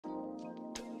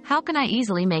How can I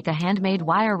easily make a handmade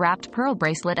wire-wrapped pearl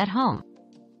bracelet at home?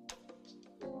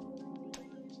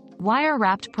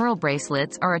 Wire-wrapped pearl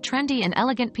bracelets are a trendy and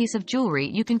elegant piece of jewelry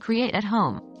you can create at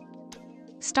home.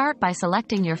 Start by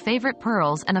selecting your favorite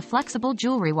pearls and a flexible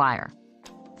jewelry wire.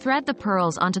 Thread the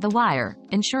pearls onto the wire,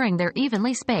 ensuring they're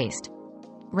evenly spaced.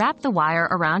 Wrap the wire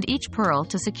around each pearl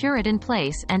to secure it in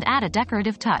place and add a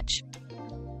decorative touch.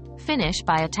 Finish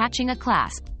by attaching a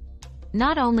clasp.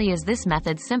 Not only is this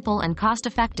method simple and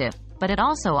cost-effective, but it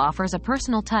also offers a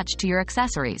personal touch to your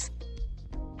accessories.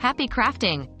 Happy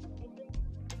crafting!